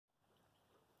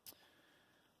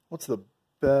What's the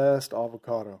best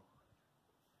avocado?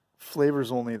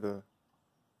 Flavor's only the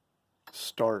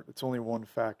start. It's only one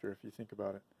factor if you think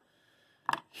about it.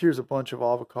 Here's a bunch of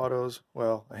avocados,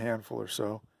 well, a handful or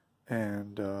so,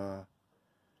 and it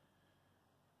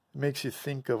makes you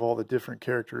think of all the different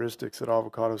characteristics that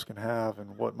avocados can have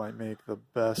and what might make the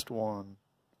best one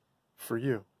for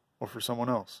you or for someone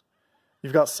else.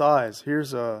 You've got size.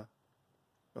 Here's a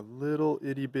little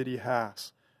itty bitty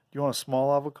Hass. Do you want a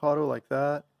small avocado like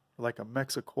that, like a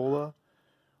Mexicola,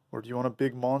 or do you want a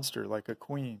big monster like a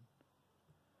Queen?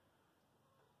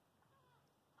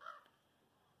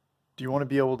 Do you want to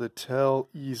be able to tell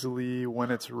easily when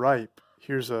it's ripe?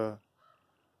 Here's a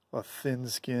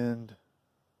thin-skinned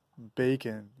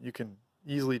bacon. You can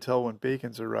easily tell when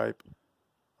bacons are ripe.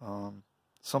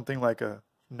 Something like a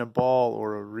Nabal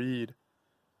or a Reed,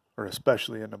 or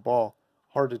especially a Nabal,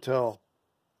 hard to tell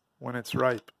when it's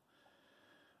ripe.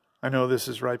 I know this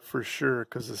is ripe for sure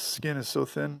because the skin is so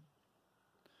thin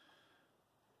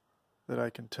that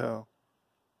I can tell.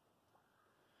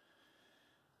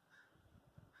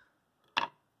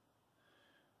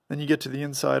 Then you get to the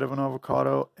inside of an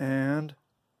avocado, and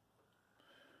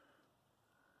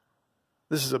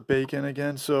this is a bacon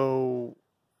again, so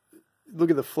look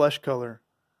at the flesh color.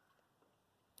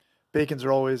 Bacons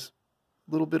are always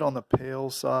a little bit on the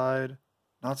pale side,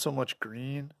 not so much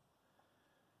green.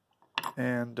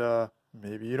 And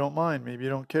maybe you don't mind, maybe you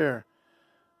don't care.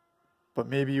 But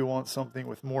maybe you want something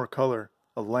with more color.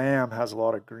 A lamb has a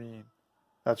lot of green.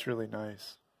 That's really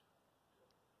nice.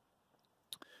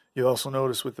 You'll also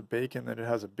notice with the bacon that it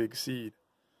has a big seed.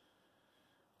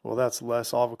 Well, that's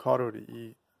less avocado to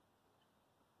eat.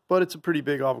 But it's a pretty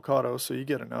big avocado, so you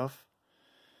get enough.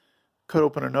 Cut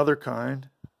open another kind.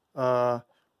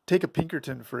 Take a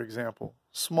Pinkerton, for example.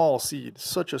 Small seed,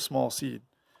 such a small seed.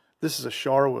 This is a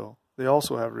Charwil. They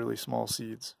also have really small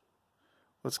seeds.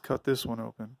 Let's cut this one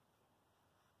open.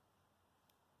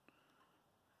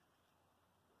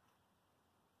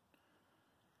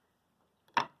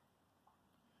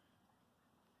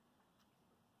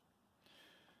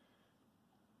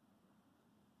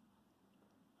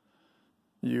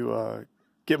 You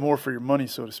get more for your money,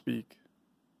 so to speak,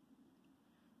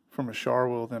 from a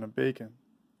Charwil than a bacon.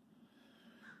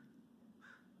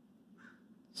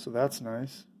 So that's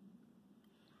nice.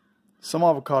 Some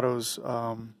avocados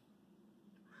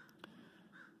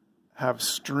have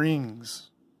strings,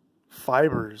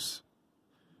 fibers.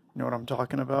 You know what I'm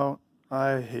talking about?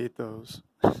 I hate those.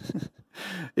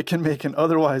 It can make an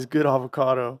otherwise good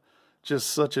avocado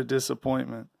just such a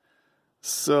disappointment.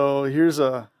 So here's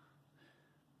an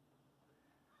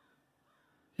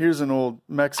old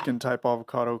Mexican type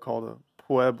avocado called a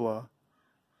Puebla.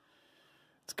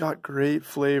 It's got great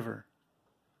flavor.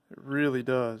 It really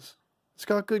does. It's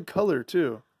got good color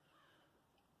too.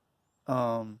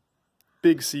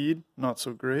 Big seed, not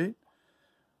so great.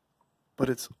 But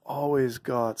it's always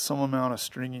got some amount of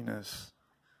stringiness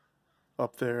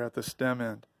up there at the stem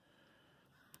end.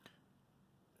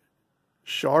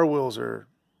 Charwils are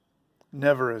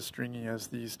never as stringy as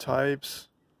these types.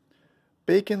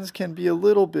 Bacons can be a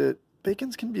little bit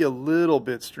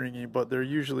stringy, but they're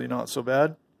usually not so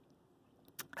bad.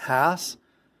 Hass,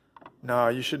 no,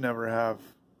 you should never have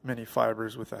many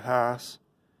fibers with a Hass.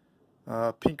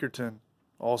 Pinkerton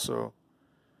also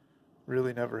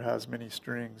really never has many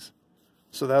strings,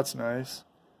 so that's nice.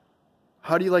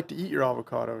 How do you like to eat your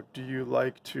avocado? Do you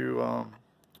like to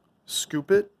scoop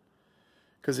it?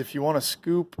 Because if you want to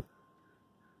scoop,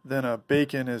 then a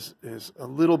bacon is a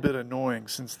little bit annoying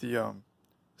since the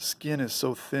skin is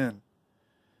so thin.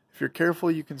 If you're careful,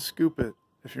 you can scoop it.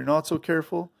 If you're not so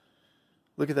careful,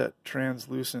 look at that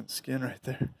translucent skin right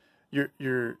there.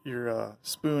 Your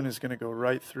spoon is going to go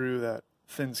right through that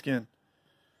thin skin.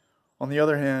 On the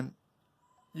other hand,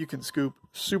 you can scoop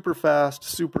super fast,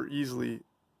 super easily,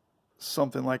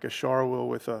 something like a Charwil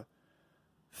with a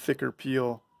thicker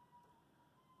peel.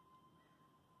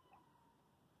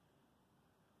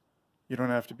 You don't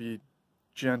have to be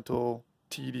gentle,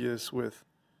 tedious with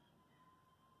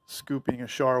scooping a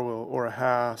Charwil or a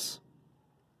Hass.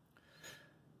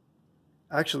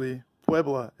 Actually,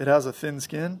 Puebla, it has a thin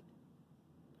skin,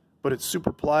 but it's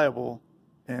super pliable,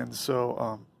 and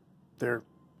so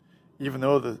even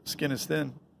though the skin is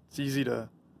thin, it's easy to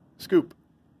scoop.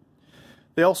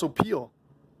 They also peel.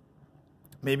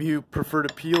 Maybe you prefer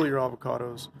to peel your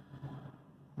avocados.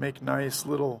 Make nice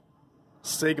little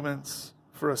segments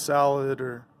for a salad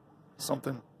or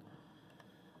something.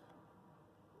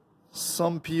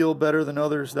 Some peel better than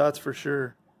others, that's for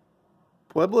sure.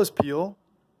 Pueblas peel,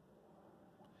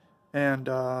 and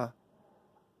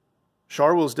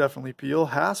Charwils definitely peel.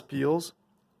 Hass peels.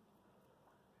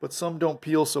 but some don't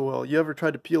peel so well. You ever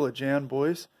tried to peel a Jan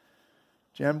Boyce?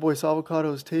 Jan Boyce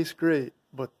avocados taste great,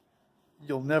 but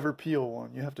you'll never peel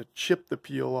one. You have to chip the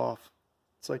peel off.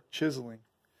 It's like chiseling.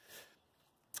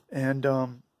 And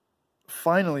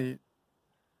finally,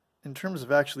 in terms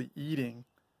of actually eating,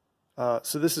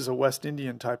 so this is a West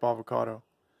Indian type avocado.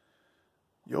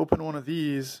 You open one of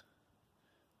these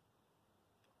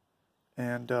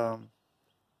and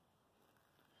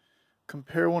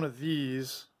compare one of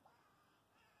these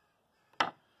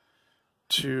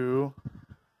to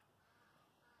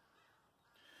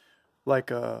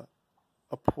like a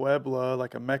Puebla,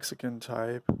 like a Mexican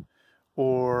type,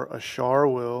 or a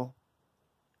Charwil,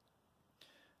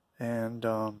 and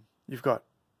you've got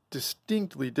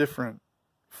distinctly different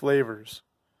flavors.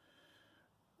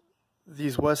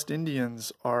 These West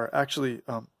Indians are actually,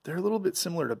 they're a little bit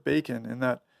similar to bacon in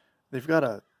that they've got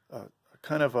a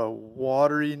kind of a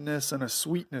wateriness and a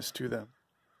sweetness to them.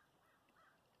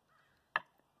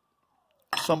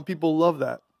 Some people love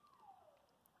that.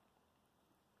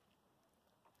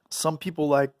 Some people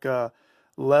like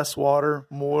less water,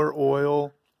 more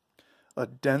oil, a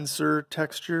denser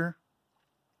texture,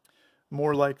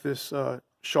 more like this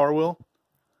Charwil,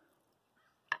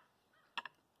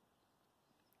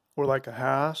 or like a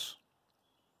Hass.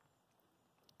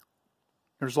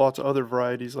 There's lots of other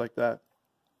varieties like that.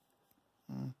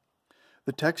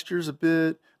 The texture's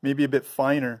maybe a bit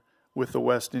finer with the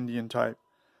West Indian type,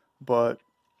 but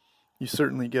you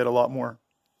certainly get a lot more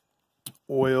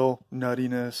oil,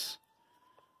 nuttiness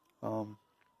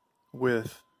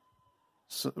with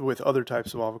other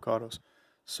types of avocados.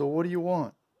 So what do you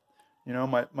want? You know,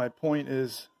 my point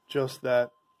is just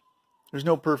that there's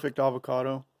no perfect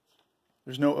avocado.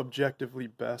 There's no objectively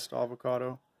best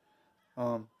avocado.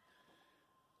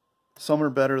 Some are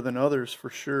better than others for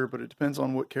sure, but it depends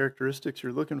on what characteristics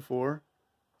you're looking for.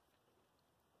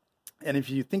 And if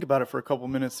you think about it for a couple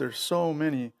minutes, there's so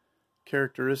many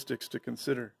characteristics to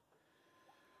consider.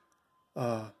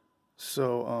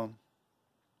 So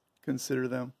consider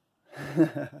them.